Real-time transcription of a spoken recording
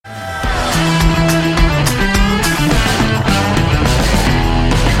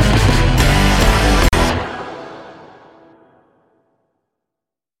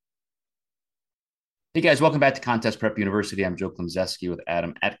Hey guys, welcome back to Contest Prep University. I'm Joe Klemzeski with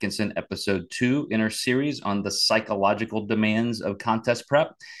Adam Atkinson, episode 2 in our series on the psychological demands of contest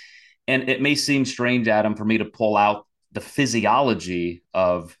prep. And it may seem strange, Adam, for me to pull out the physiology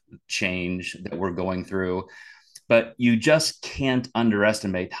of change that we're going through, but you just can't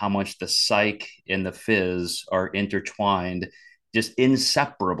underestimate how much the psych and the phys are intertwined just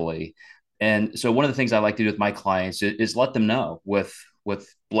inseparably. And so one of the things I like to do with my clients is let them know with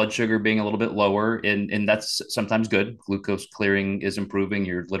blood sugar being a little bit lower, and that's sometimes good. Glucose clearing is improving.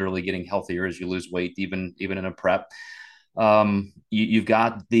 You're literally getting healthier as you lose weight, even in a prep. You've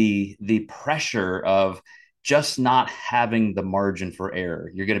got the pressure of just not having the margin for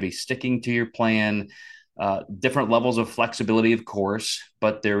error. You're going to be sticking to your plan, different levels of flexibility, of course,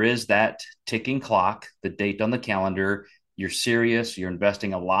 but there is that ticking clock, the date on the calendar. You're serious, you're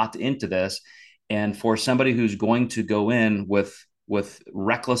investing a lot into this. And for somebody who's going to go in with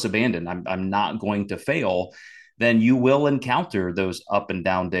reckless abandon, I'm not going to fail, then you will encounter those up and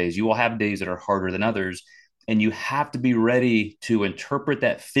down days. You will have days that are harder than others. And you have to be ready to interpret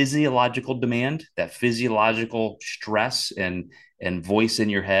that physiological demand, that physiological stress and voice in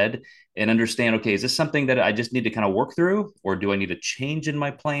your head, and understand, okay, is this something that I just need to kind of work through, or do I need a change in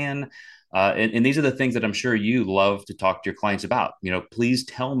my plan? And these are the things that I'm sure you love to talk to your clients about. Please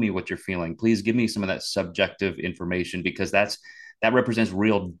tell me what you're feeling. Please give me some of that subjective information, because that represents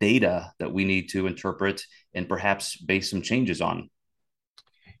real data that we need to interpret and perhaps base some changes on.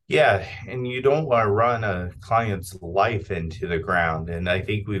 Yeah, and you don't want to run a client's life into the ground. And I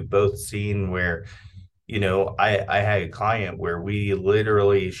think we've both seen where, I had a client where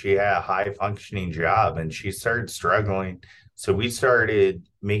she had a high functioning job and she started struggling. So we started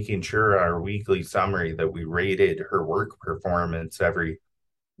making sure our weekly summary that we rated her work performance every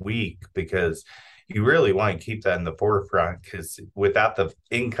week because you really want to keep that in the forefront because without the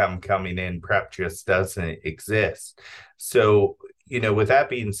income coming in, prep just doesn't exist. So, with that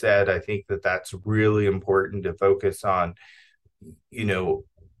being said, I think that that's really important to focus on, you know,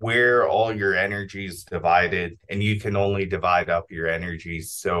 where all your energy is divided, and you can only divide up your energy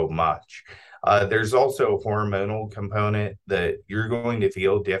so much. There's also a hormonal component that you're going to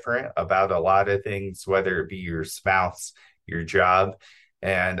feel different about a lot of things, whether it be your spouse, your job.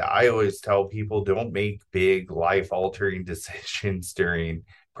 And I always tell people don't make big life altering decisions during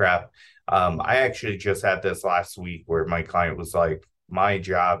prep. I actually just had this last week where my client was like, my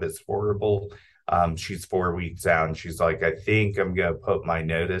job is horrible. She's 4 weeks out and she's like, I think I'm going to put my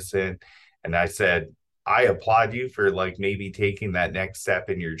notice in. And I said, I applaud you for like maybe taking that next step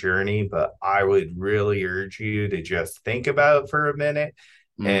in your journey, but I would really urge you to just think about it for a minute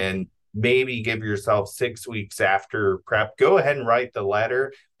Mm. and maybe give yourself 6 weeks after prep. Go ahead and write the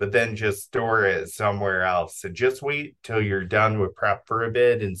letter, but then just store it somewhere else and just wait till you're done with prep for a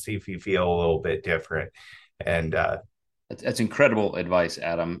bit and see if you feel a little bit different. And That's incredible advice,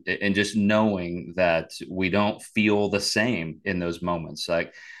 Adam. And just knowing that we don't feel the same in those moments.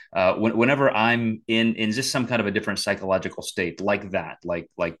 Like whenever I'm in just some kind of a different psychological state like that,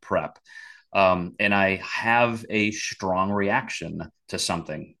 like prep, and I have a strong reaction to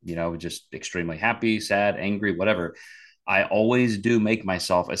something, just extremely happy, sad, angry, whatever. I always do make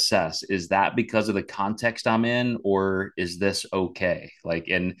myself assess, is that because of the context I'm in, or is this okay? Like,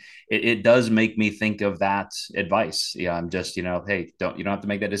 and it does make me think of that advice. Yeah, I'm just, hey, you don't have to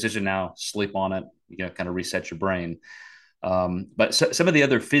make that decision now. Sleep on it, kind of reset your brain. But some of the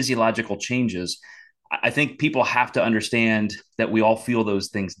other physiological changes, I think people have to understand that we all feel those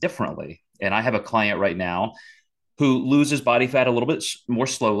things differently. And I have a client right now who loses body fat a little bit more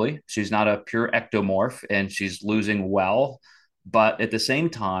slowly. She's not a pure ectomorph, and she's losing well. But at the same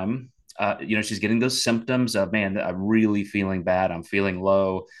time, she's getting those symptoms of, man, I'm really feeling bad. I'm feeling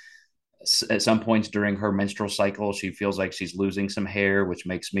low. At some points during her menstrual cycle, she feels like she's losing some hair, which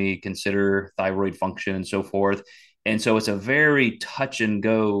makes me consider thyroid function and so forth. And so it's a very touch and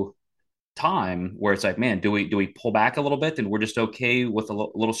go time where it's like, man, do we pull back a little bit and we're just okay with a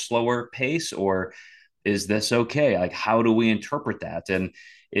little slower pace, or is this okay? Like, how do we interpret that? And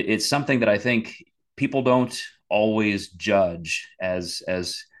it's something that I think people don't always judge as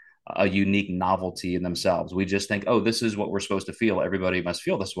a unique novelty in themselves. We just think, oh, this is what we're supposed to feel. Everybody must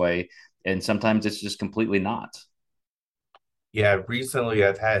feel this way. And sometimes it's just completely not. yeah, recently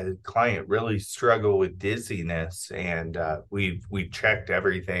I've had a client really struggle with dizziness, and we've checked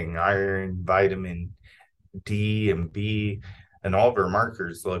everything, iron, vitamin D and B, and all of her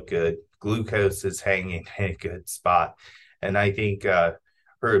markers look good. Glucose is hanging in a good spot, and I think her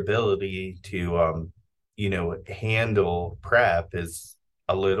ability to handle prep is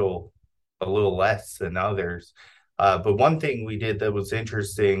a little a little less than others. But one thing we did that was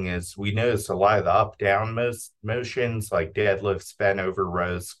interesting is we noticed a lot of the up down motions, like deadlifts, bent over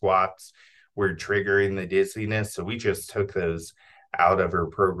rows, squats, were triggering the dizziness. So we just took those out of her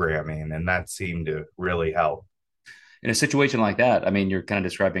programming, and that seemed to really help. In a situation like that, I mean, you're kind of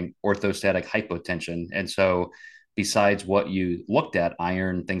describing orthostatic hypotension. And so, besides what you looked at,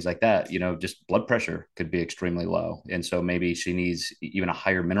 iron, things like that, just blood pressure could be extremely low. And so, maybe she needs even a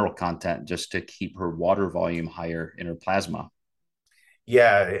higher mineral content just to keep her water volume higher in her plasma.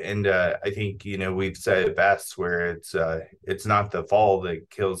 Yeah, and I think we've said it best where it's not the fall that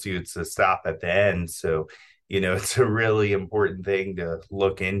kills you, it's the stop at the end. So, it's a really important thing to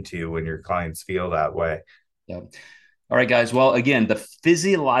look into when your clients feel that way. Yeah. All right, guys. Well, again, the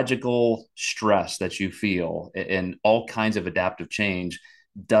physiological stress that you feel and all kinds of adaptive change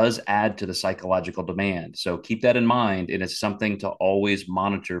does add to the psychological demand. So keep that in mind. And it's something to always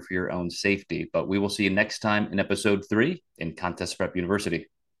monitor for your own safety. But we will see you next time in episode 3 in Contest Prep University.